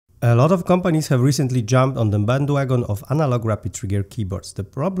A lot of companies have recently jumped on the bandwagon of analog rapid trigger keyboards. The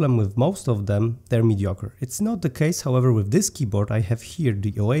problem with most of them, they're mediocre. It's not the case, however, with this keyboard I have here,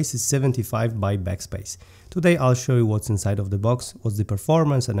 the Oasis 75 by Backspace. Today I'll show you what's inside of the box, what's the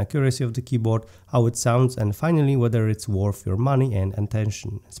performance and accuracy of the keyboard, how it sounds, and finally whether it's worth your money and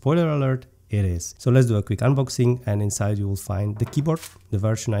attention. Spoiler alert, it is. So let's do a quick unboxing, and inside you will find the keyboard. The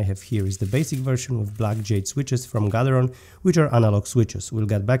version I have here is the basic version with black jade switches from Gatheron, which are analog switches. We'll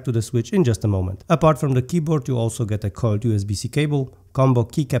get back to the switch in just a moment. Apart from the keyboard, you also get a coiled USB-C cable, combo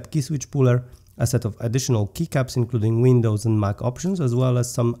keycap key switch puller, a set of additional keycaps including Windows and Mac options, as well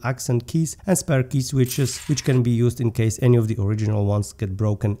as some accent keys and spare key switches which can be used in case any of the original ones get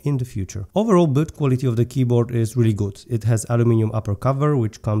broken in the future. Overall build quality of the keyboard is really good. It has aluminum upper cover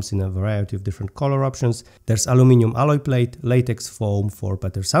which comes in a variety of different color options. There's aluminum alloy plate, latex foam for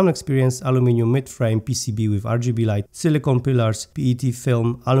better sound experience, aluminum mid-frame PCB with RGB light, silicone pillars, PET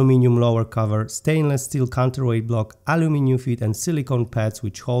film, aluminum lower cover, stainless steel counterweight block, aluminum feet and silicone pads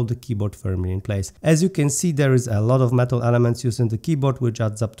which hold the keyboard firmly in place. As you can see, there is a lot of metal elements used in the keyboard which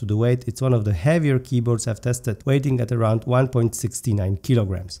adds up to the weight. It's one of the heavier keyboards I've tested, weighing at around 1.69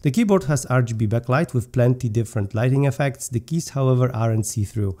 kilograms. The keyboard has RGB backlight with plenty different lighting effects. The keys, however, aren't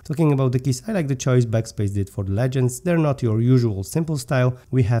see-through. Talking about the keys, I like the choice Backspace did for the Legends. They're not your usual simple style.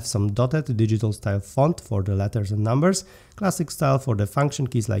 We have some dotted digital style font for the letters and numbers, classic style for the function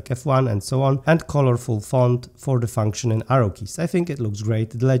keys like F1 and so on, and colorful font for the function and arrow keys. I think it looks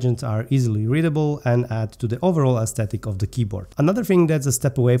great. The Legends are easily readable and add to the overall aesthetic of the keyboard. Another thing that's a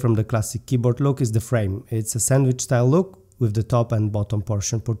step away from the classic keyboard look is the frame. It's a sandwich style look with the top and bottom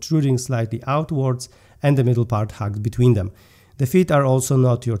portion protruding slightly outwards and the middle part hugged between them. The feet are also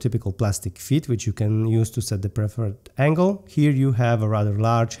not your typical plastic feet, which you can use to set the preferred angle. Here you have a rather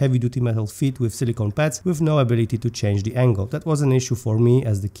large, heavy-duty metal feet with silicone pads with no ability to change the angle. That was an issue for me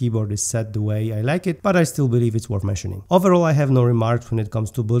as the keyboard is set the way I like it, but I still believe it's worth mentioning. Overall, I have no remarks when it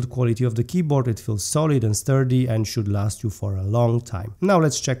comes to build quality of the keyboard. It feels solid and sturdy and should last you for a long time. Now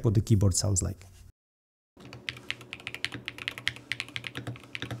let's check what the keyboard sounds like.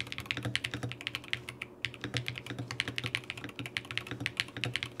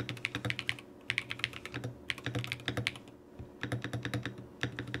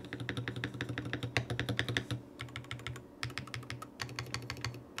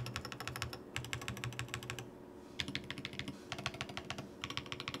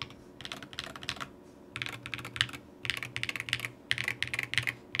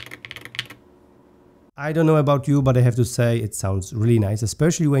 I don't know about you, but I have to say it sounds really nice,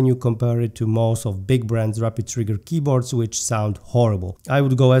 especially when you compare it to most of big brands' rapid trigger keyboards, which sound horrible. I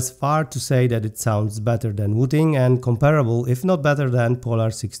would go as far to say that it sounds better than Wooting and comparable, if not better than Polar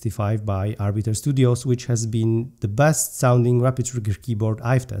 65 by Arbiter Studios, which has been the best sounding rapid trigger keyboard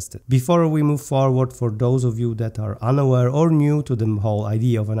I've tested. Before we move forward, for those of you that are unaware or new to the whole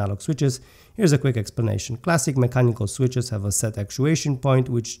idea of analog switches, here's a quick explanation. Classic mechanical switches have a set actuation point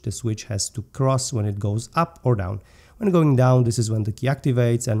which the switch has to cross when it goes up or down. When going down, this is when the key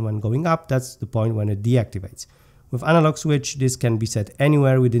activates, and when going up, that's the point when it deactivates. With analog switch, this can be set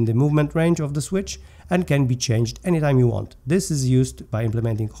anywhere within the movement range of the switch and can be changed anytime you want. This is used by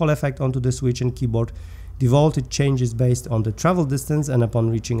implementing Hall effect onto the switch and keyboard. The voltage changes based on the travel distance and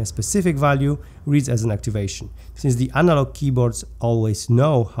upon reaching a specific value reads as an activation. Since the analog keyboards always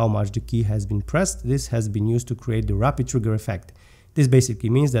know how much the key has been pressed, this has been used to create the rapid trigger effect. This basically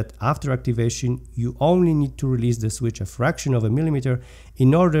means that after activation you only need to release the switch a fraction of a millimeter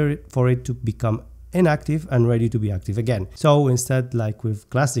in order for it to become inactive and ready to be active again. So instead, like with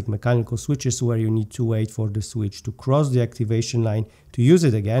classic mechanical switches where you need to wait for the switch to cross the activation line to use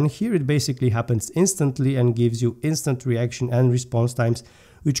it again, here it basically happens instantly and gives you instant reaction and response times,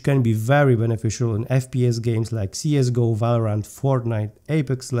 which can be very beneficial in FPS games like CSGO, Valorant, Fortnite,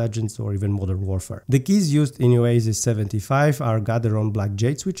 Apex Legends or even Modern Warfare. The keys used in Oasis 75 are Gatheron black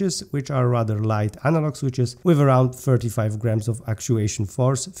jade switches, which are rather light analog switches with around 35 grams of actuation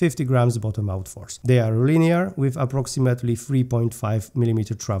force, 50 grams bottom out force. They are linear with approximately 3.5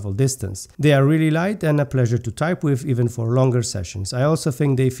 mm travel distance. They are really light and a pleasure to type with even for longer sessions. I also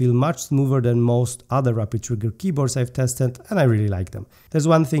think they feel much smoother than most other rapid trigger keyboards I've tested, and I really like them.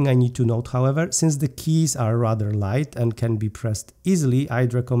 There's one thing I need to note, however. Since the keys are rather light and can be pressed easily,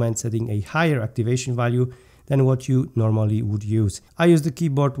 I'd recommend setting a higher activation value than what you normally would use. I use the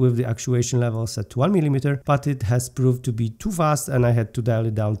keyboard with the actuation level set to 1mm, but it has proved to be too fast and I had to dial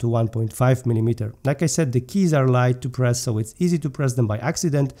it down to 1.5mm. Like I said, the keys are light to press, so it's easy to press them by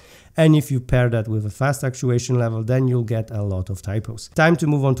accident, and if you pair that with a fast actuation level, then you'll get a lot of typos. Time to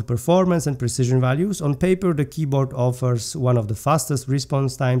move on to performance and precision values. On paper, the keyboard offers one of the fastest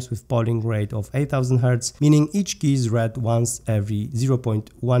response times with polling rate of 8000 Hz, meaning each key is read once every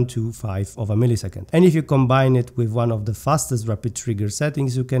 0.125 of a millisecond. And if you combine it with one of the fastest rapid trigger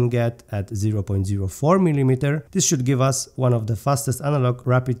settings you can get at 0.04mm, this should give us one of the fastest analog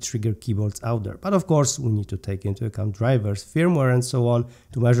rapid trigger keyboards out there. But of course, we need to take into account drivers, firmware and so on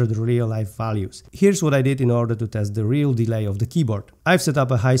to measure the real-life values. Here's what I did in order to test the real delay of the keyboard. I've set up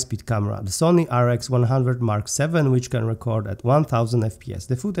a high-speed camera, the Sony RX100 Mark VII, which can record at 1000 fps.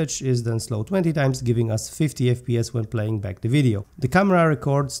 The footage is then slowed 20 times, giving us 50 fps when playing back the video. The camera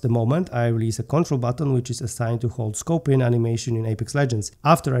records the moment I release a control button, which is assigned to hold scope-in animation in Apex Legends.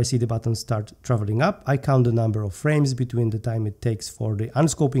 After I see the button start traveling up, I count the number of frames between the time it takes for the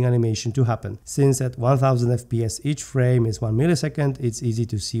unscoping animation to happen. Since at 1000 fps each frame is 1 millisecond, it's easy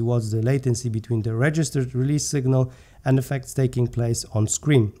to see what's the latency between the registered release signal and effects taking place on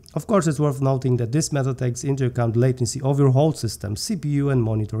screen. Of course, it's worth noting that this method takes into account latency of your whole system, CPU and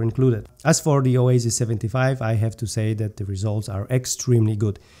monitor included. As for the Oasis 75, I have to say that the results are extremely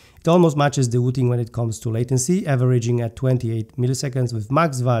good. It almost matches the Wooting when it comes to latency, averaging at 28 milliseconds with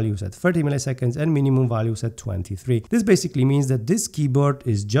max values at 30 milliseconds and minimum values at 23. This basically means that this keyboard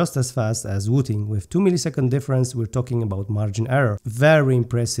is just as fast as Wooting. With 2 millisecond difference, we're talking about margin error. Very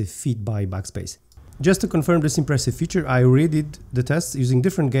impressive feat by Backspace. Just to confirm this impressive feature, I redid the tests using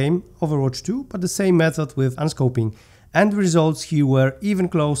different game, Overwatch 2, but the same method with unscoping. And the results here were even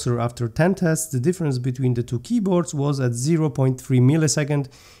closer. After 10 tests, the difference between the two keyboards was at 0.3 millisecond,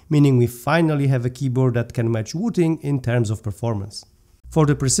 meaning we finally have a keyboard that can match Wooting in terms of performance. For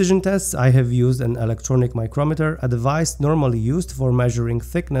the precision tests, I have used an electronic micrometer, a device normally used for measuring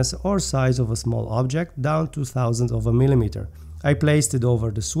thickness or size of a small object down to thousandths of a millimeter. I placed it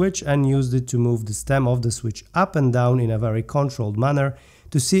over the switch and used it to move the stem of the switch up and down in a very controlled manner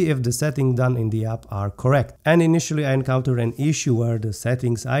to see if the settings done in the app are correct. And initially I encountered an issue where the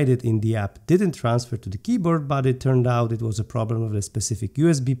settings I did in the app didn't transfer to the keyboard, but it turned out it was a problem with a specific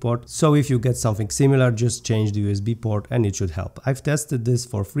USB port. So if you get something similar, just change the USB port and it should help. I've tested this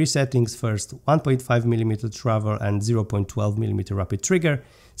for 3 settings. First, 1.5mm travel and 0.12mm rapid trigger.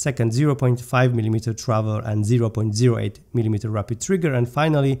 Second, 0.5mm travel and 0.08mm rapid trigger. And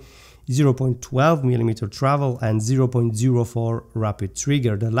finally, 0.12mm travel and 0.04 rapid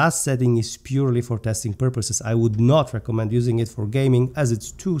trigger. The last setting is purely for testing purposes. I would not recommend using it for gaming as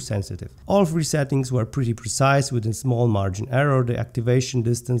it's too sensitive. All 3 settings were pretty precise with a small margin error. The activation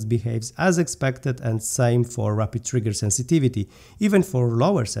distance behaves as expected and same for rapid trigger sensitivity. Even for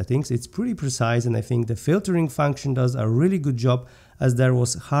lower settings, it's pretty precise, and I think the filtering function does a really good job as there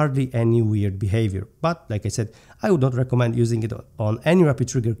was hardly any weird behavior. But like I said, I would not recommend using it on any rapid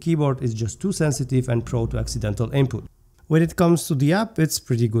trigger keyboard. It's just too sensitive and prone to accidental input. When it comes to the app, it's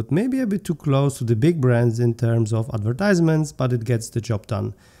pretty good. Maybe a bit too close to the big brands in terms of advertisements, but it gets the job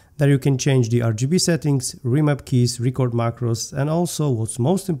done. There you can change the RGB settings, remap keys, record macros, and also, what's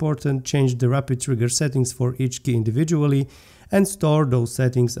most important, change the rapid trigger settings for each key individually and store those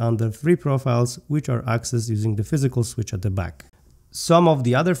settings under 3 profiles, which are accessed using the physical switch at the back. Some of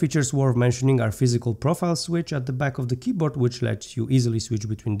the other features worth mentioning are physical profile switch at the back of the keyboard, which lets you easily switch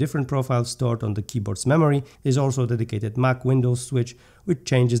between different profiles stored on the keyboard's memory. There's also a dedicated Mac Windows switch, which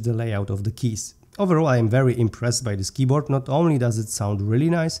changes the layout of the keys. Overall, I am very impressed by this keyboard. Not only does it sound really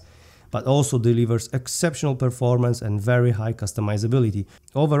nice, but also delivers exceptional performance and very high customizability.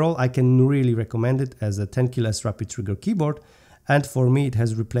 Overall, I can really recommend it as a 10 keyless rapid trigger keyboard. And for me, it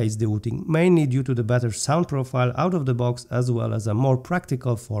has replaced the Wooting, mainly due to the better sound profile out of the box as well as a more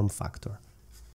practical form factor.